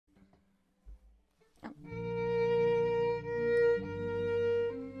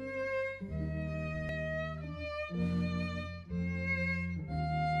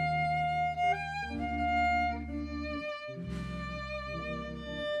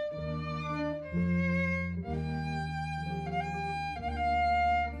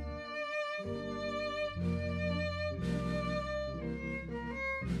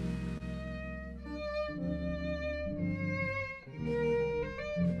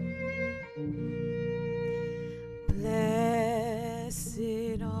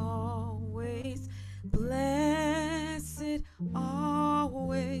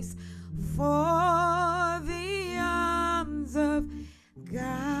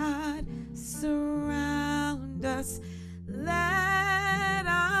us. Let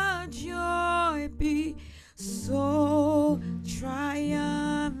our joy be so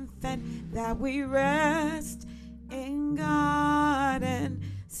triumphant that we rest in God and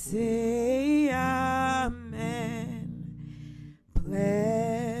say amen.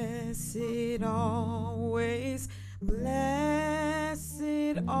 Blessed always,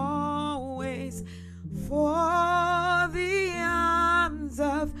 for the arms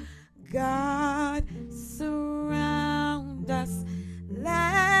of God surround us.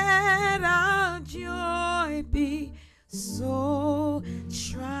 Let our joy be so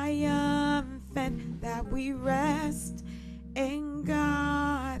triumphant that we rest in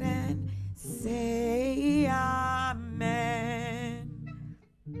God and say amen.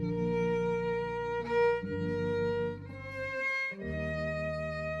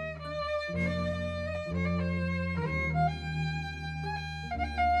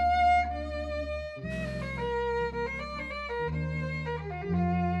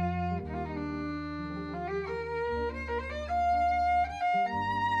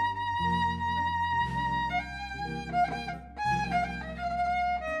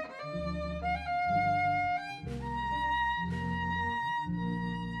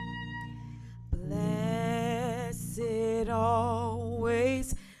 Blessed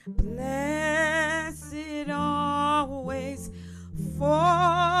always,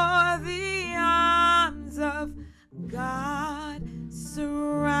 for the arms of God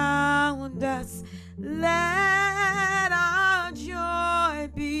surround us. Let our joy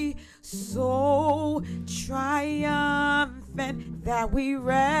be so triumphant that we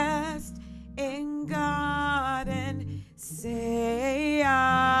rest in God and say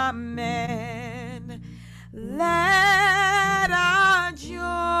amen. Let our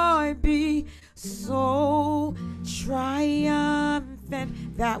joy be so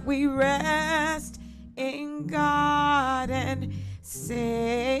triumphant that we rest in God and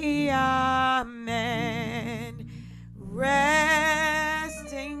say amen.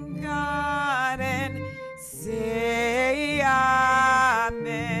 Rest in God and say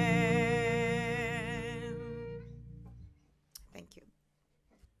amen. Thank you.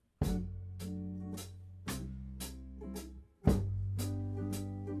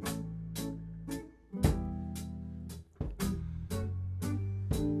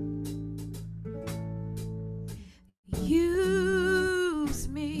 Use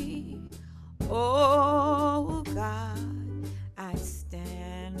me, oh God, I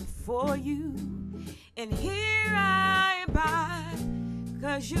stand for you, and here I abide,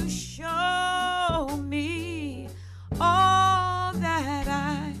 'cause you show me all that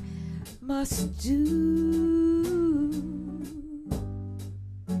I must do.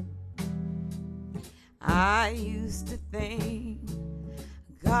 I used to think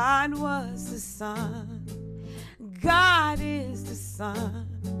God was the sun, God is the sun,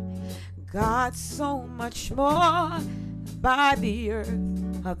 God so much more, by the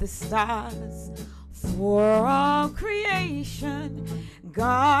earth of the stars. For all creation,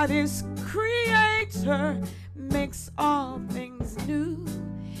 God is creator, makes all things new,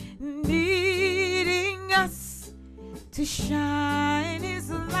 needing us to shine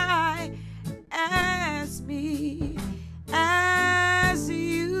his light as me, as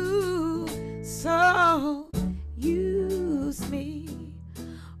you. So use me,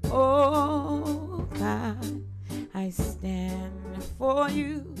 oh God, I stand for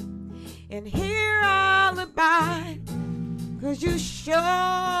you, and here I'll abide, 'cause you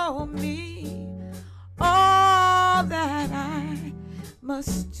show me all that I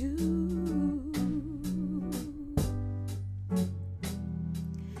must do.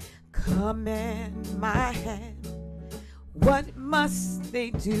 Command my hand, what must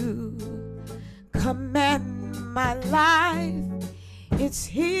they do? Command my life, it's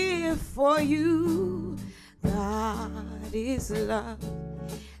here for you. God is love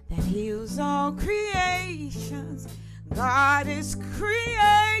that heals all creations. God is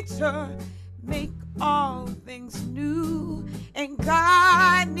creator, make all things new. And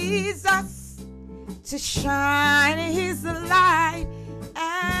God needs us to shine his light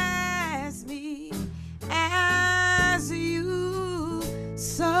as me, as you.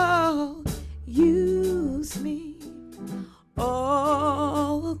 So use me,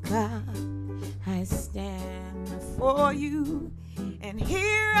 oh God, I stand for you, and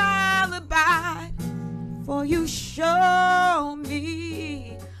here I'll abide, for you show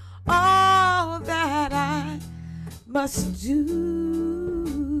me all that I must do.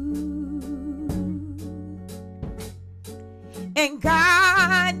 And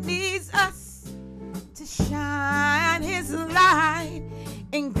God needs us to shine his light,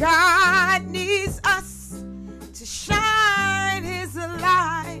 and God needs us to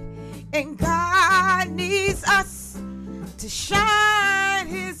to shine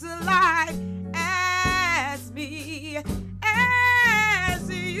his light as me, as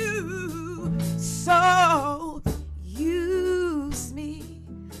you. So use me,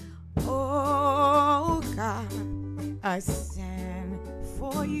 oh God, I stand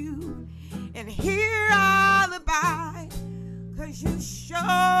for you, and here I'll abide, 'cause you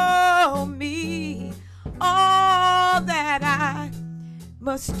show me all that I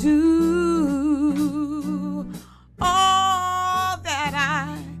must do, all that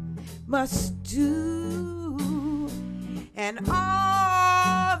I must do, and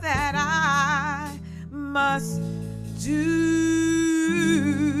all that I must do.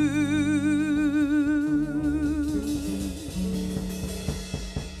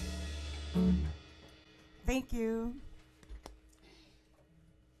 Thank you.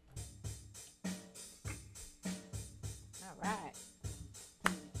 All right.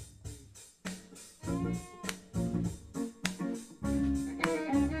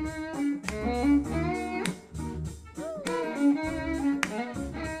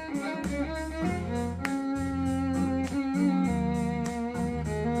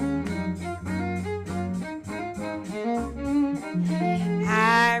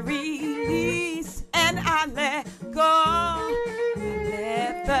 I release and I let go.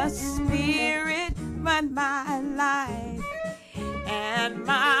 Let the Spirit run my life, and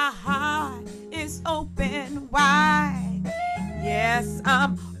my heart is open wide. Yes,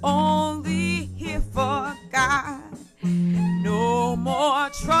 I'm only here for God. No more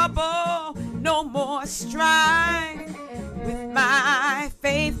trouble, no more strife. With my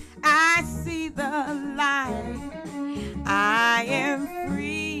faith, I see the light. I am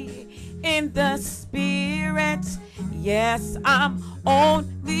free in the Spirit. Yes, I'm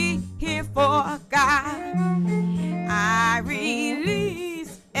only here for God. I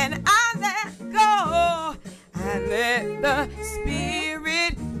release and I let go. I let the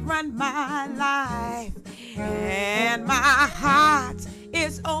Spirit run my life, and my heart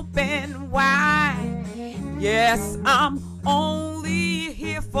is open wide. Yes, I'm only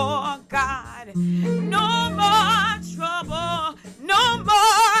here for God. No more trouble, no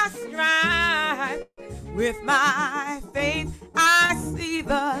more strife. With my faith, I see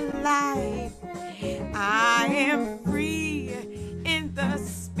the light. I am free in the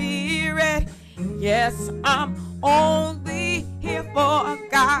Spirit. Yes, I'm only here for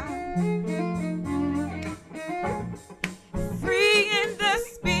God. Free in the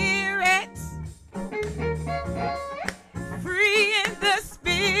Spirit. Free in the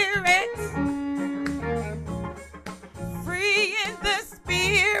Spirit. Free in the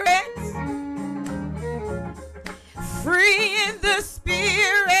Spirit. Free in the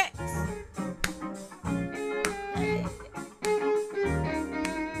Spirit.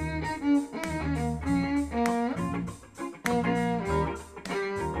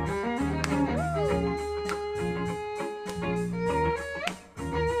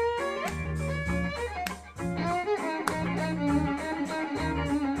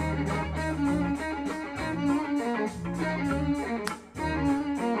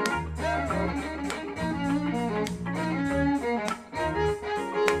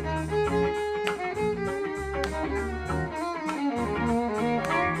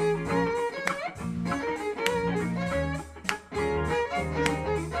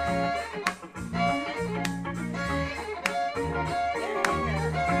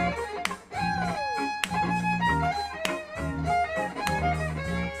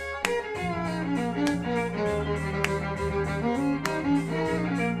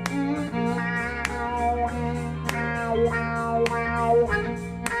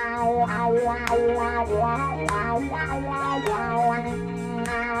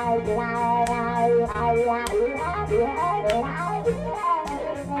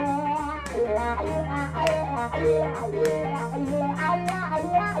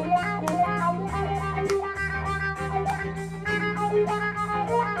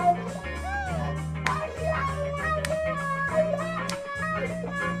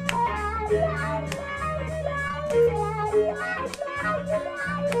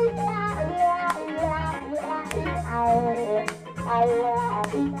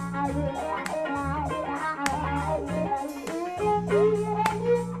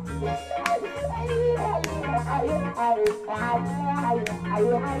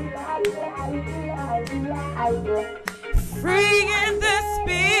 Free in the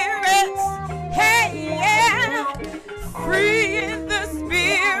Spirit. Hey, yeah. Free in the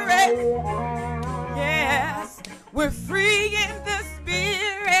Spirit. Yes, we're free in the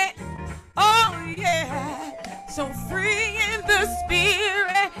Spirit. Oh, yeah. So free in the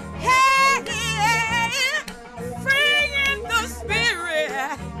Spirit. Hey, yeah. Free in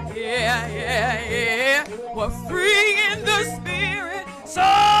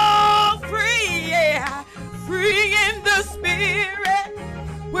free in the spirit.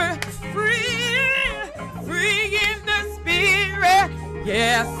 We're free in the spirit.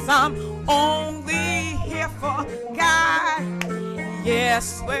 Yes, I'm only here for God.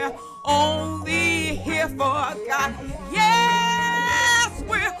 Yes, we're only here for God. Yes,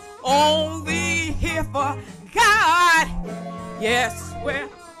 we're only here for God. Yes, we're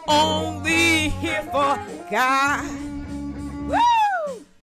only here for God. Woo!